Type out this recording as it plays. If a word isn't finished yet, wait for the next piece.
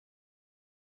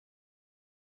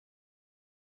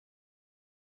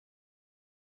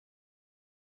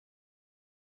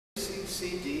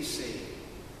MCCDC.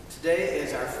 Today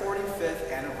is our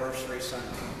 45th anniversary Sunday.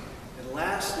 And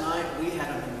last night we had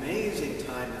an amazing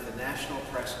time at the National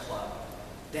Press Club,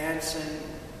 dancing,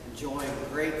 enjoying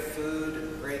great food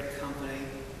and great company,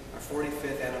 our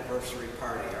 45th anniversary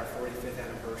party, our 45th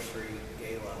anniversary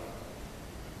gala.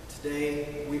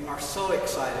 Today we are so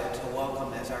excited to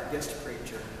welcome as our guest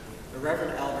preacher, the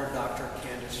Reverend Elder Dr.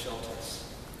 Candace Schultes.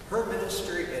 Her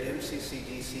ministry at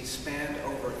MCCDC spanned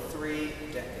over 3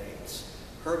 decades.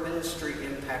 Her ministry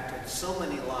impacted so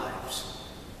many lives,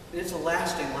 and it's a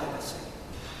lasting legacy.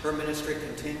 Her ministry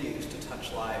continues to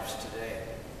touch lives today.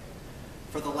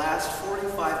 For the last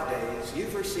 45 days,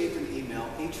 you've received an email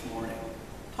each morning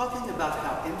talking about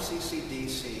how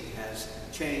MCCDC has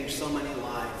changed so many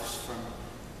lives from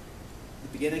the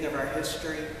beginning of our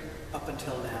history up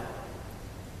until now.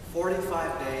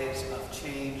 45 days of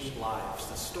changed lives.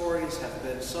 The stories have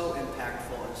been so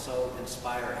impactful and so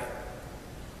inspiring.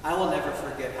 I will never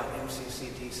forget how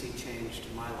MCCDC changed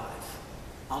my life.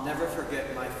 I'll never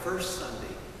forget my first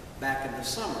Sunday back in the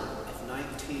summer of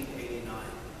 1989.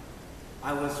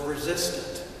 I was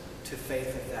resistant to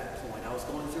faith at that point. I was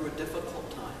going through a difficult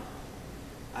time.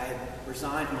 I had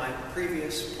resigned my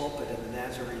previous pulpit in the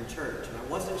Nazarene church, and I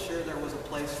wasn't sure there was a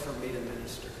place for me to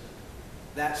minister.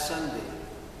 That Sunday,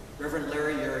 Reverend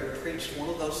Larry Urey preached one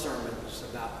of those sermons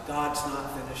about God's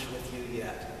not finished with you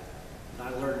yet. And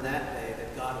I learned that day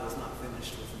that God was not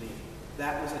finished with me.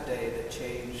 That was a day that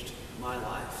changed my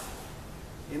life.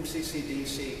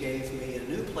 MCCDC gave me a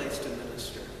new place to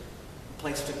minister, a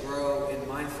place to grow in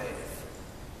my faith.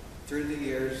 Through the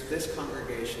years, this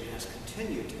congregation has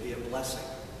continued to be a blessing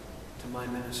to my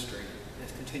ministry and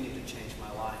has continued to change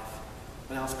my life.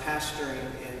 When I was pastoring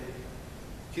in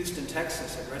Houston,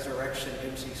 Texas at Resurrection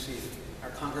MCC, our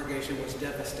congregation was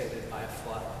devastated by a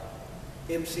flood.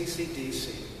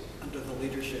 MCCDC, under the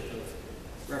leadership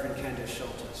of Reverend Candace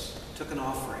Schultes, took an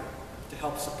offering to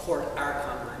help support our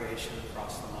congregation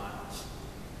across the miles.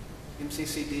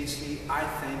 MCCDC, I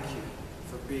thank you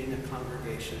for being a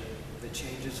congregation that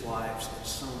changes lives in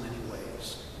so many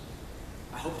ways.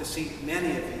 I hope to see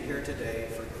many of you here today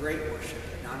for great worship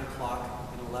at 9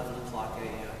 o'clock and 11 o'clock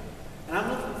a.m. And I'm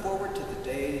looking forward to the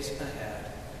days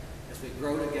ahead as we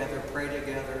grow together, pray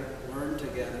together, learn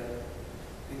together,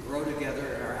 and grow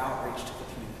together in our outreach to the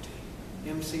community.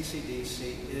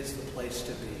 MCCDC is the place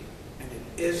to be, and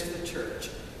it is the church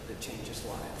that changes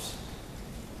lives.